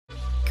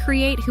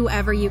Create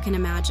whoever you can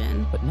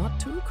imagine. But not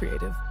too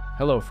creative.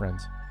 Hello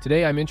friends.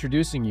 Today I'm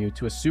introducing you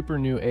to a super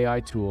new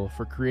AI tool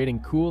for creating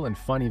cool and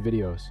funny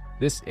videos.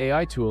 This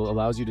AI tool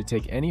allows you to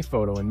take any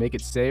photo and make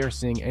it say or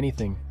sing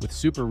anything with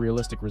super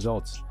realistic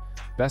results.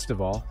 Best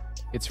of all,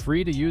 it's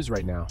free to use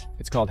right now.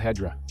 It's called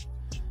Hedra.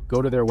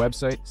 Go to their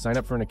website, sign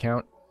up for an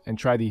account, and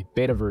try the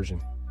beta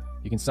version.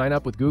 You can sign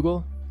up with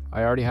Google.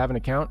 I already have an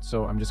account,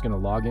 so I'm just going to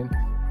log in.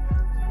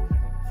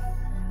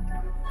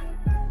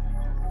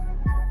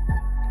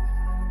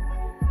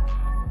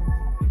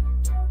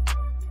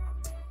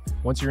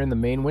 Once you're in the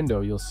main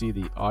window, you'll see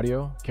the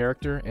audio,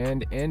 character,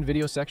 and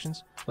video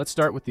sections. Let's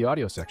start with the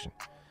audio section.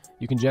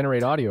 You can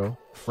generate audio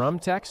from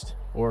text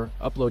or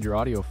upload your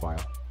audio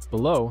file.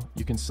 Below,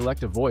 you can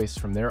select a voice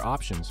from their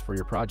options for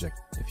your project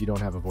if you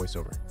don't have a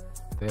voiceover.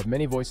 They have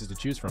many voices to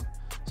choose from,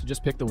 so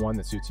just pick the one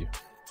that suits you.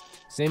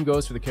 Same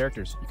goes for the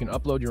characters. You can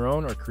upload your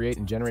own or create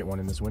and generate one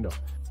in this window.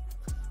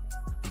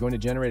 We're going to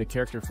generate a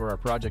character for our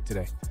project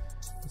today.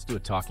 Let's do a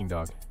talking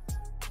dog.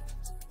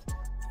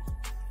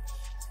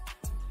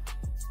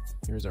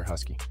 Here's our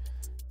husky.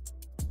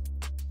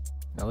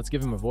 Now let's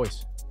give him a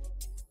voice.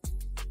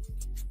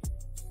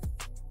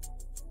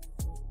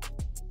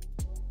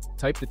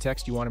 Type the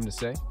text you want him to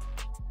say.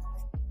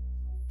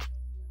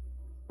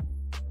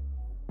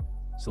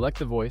 Select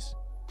the voice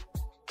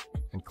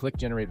and click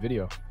Generate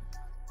Video.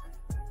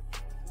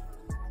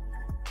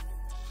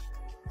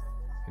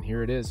 And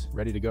here it is,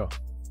 ready to go.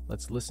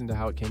 Let's listen to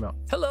how it came out.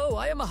 Hello,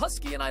 I am a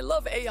husky and I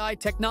love AI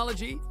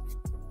technology.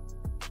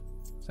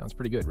 Sounds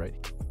pretty good, right?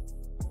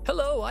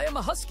 Hello, I am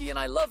a husky and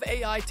I love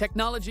AI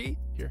technology.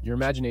 Here, your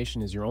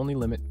imagination is your only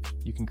limit.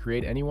 You can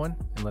create anyone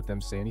and let them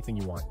say anything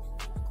you want.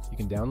 You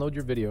can download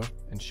your video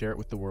and share it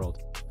with the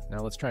world. Now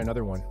let's try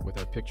another one with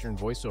our picture and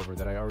voiceover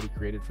that I already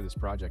created for this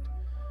project.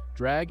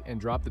 Drag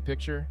and drop the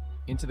picture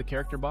into the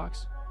character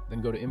box,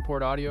 then go to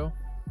Import Audio,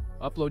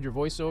 upload your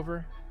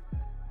voiceover,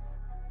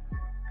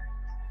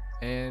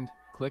 and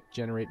click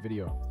Generate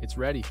Video. It's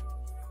ready.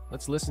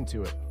 Let's listen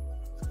to it.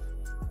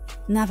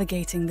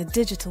 Navigating the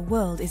digital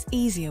world is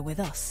easier with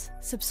us.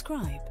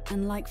 Subscribe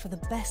and like for the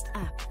best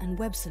app and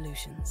web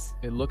solutions.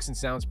 It looks and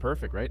sounds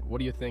perfect, right? What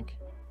do you think?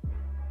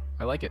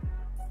 I like it.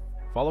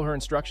 Follow her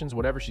instructions,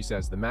 whatever she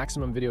says. The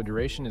maximum video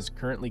duration is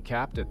currently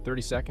capped at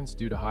 30 seconds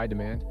due to high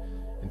demand.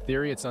 In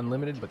theory, it's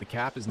unlimited, but the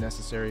cap is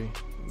necessary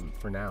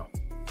for now.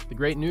 The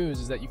great news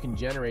is that you can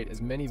generate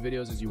as many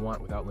videos as you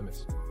want without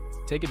limits.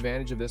 Take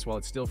advantage of this while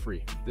it's still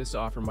free. This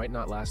offer might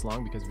not last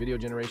long because video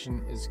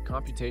generation is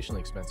computationally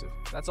expensive.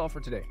 That's all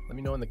for today. Let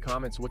me know in the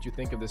comments what you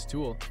think of this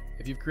tool.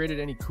 If you've created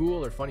any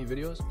cool or funny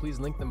videos, please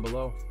link them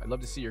below. I'd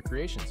love to see your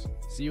creations.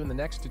 See you in the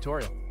next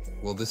tutorial.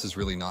 Well, this is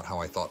really not how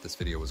I thought this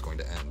video was going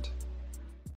to end.